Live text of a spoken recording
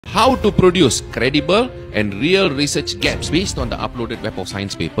How to produce credible and real research gaps based on the uploaded Web of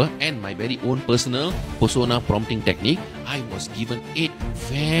Science paper and my very own personal persona prompting technique. I was given 8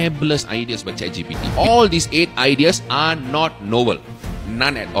 fabulous ideas by ChatGPT. All these 8 ideas are not novel.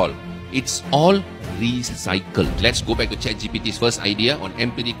 None at all. It's all recycled. Let's go back to ChatGPT's first idea on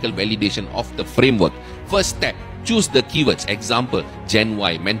empirical validation of the framework. First step, choose the keywords. Example, Gen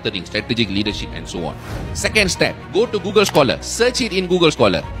Y, mentoring, strategic leadership, and so on. Second step, go to Google Scholar. Search it in Google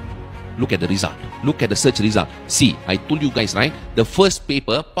Scholar. Look at the result. Look at the search result. See, I told you guys, right? The first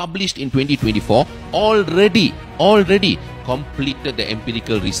paper published in 2024 already completed the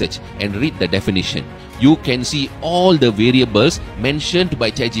empirical research and read the definition. You can see all the variables mentioned by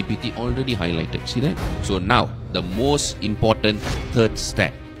ChatGPT already highlighted. See that? So now, the most important third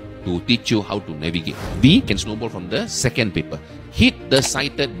step to teach you how to navigate. We can snowball from the second paper. Hit the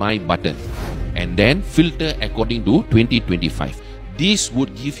cited by button and then filter according to 2025. This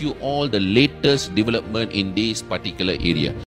would give you all the latest development in this particular area.